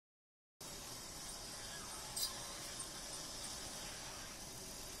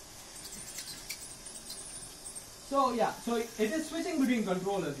So yeah, so it is switching between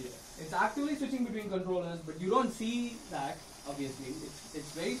controllers here. It's actively switching between controllers, but you don't see that, obviously.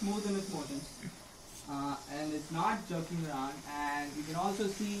 It's very smooth in its motions, and it's not jerking around, and you can also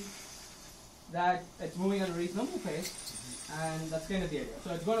see that it's moving at a reasonable pace, and that's kind of the idea.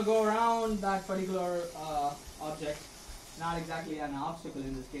 So it's going to go around that particular object, not exactly an obstacle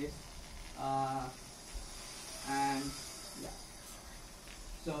in this case, and yeah.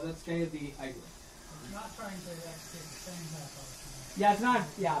 So that's kind of the idea. It's not trying to execute the same map all the time. Yeah, it's not.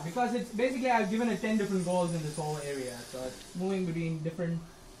 Yeah, because it's basically I've given it 10 different goals in this whole area, so it's moving between different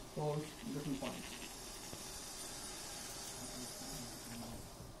goals, different points.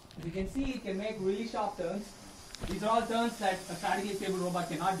 As you can see, it can make really sharp turns. These are all turns that a statically stable robot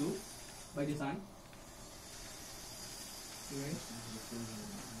cannot do by design.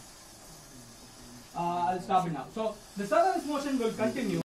 I'll stop it now. So the surface motion will continue.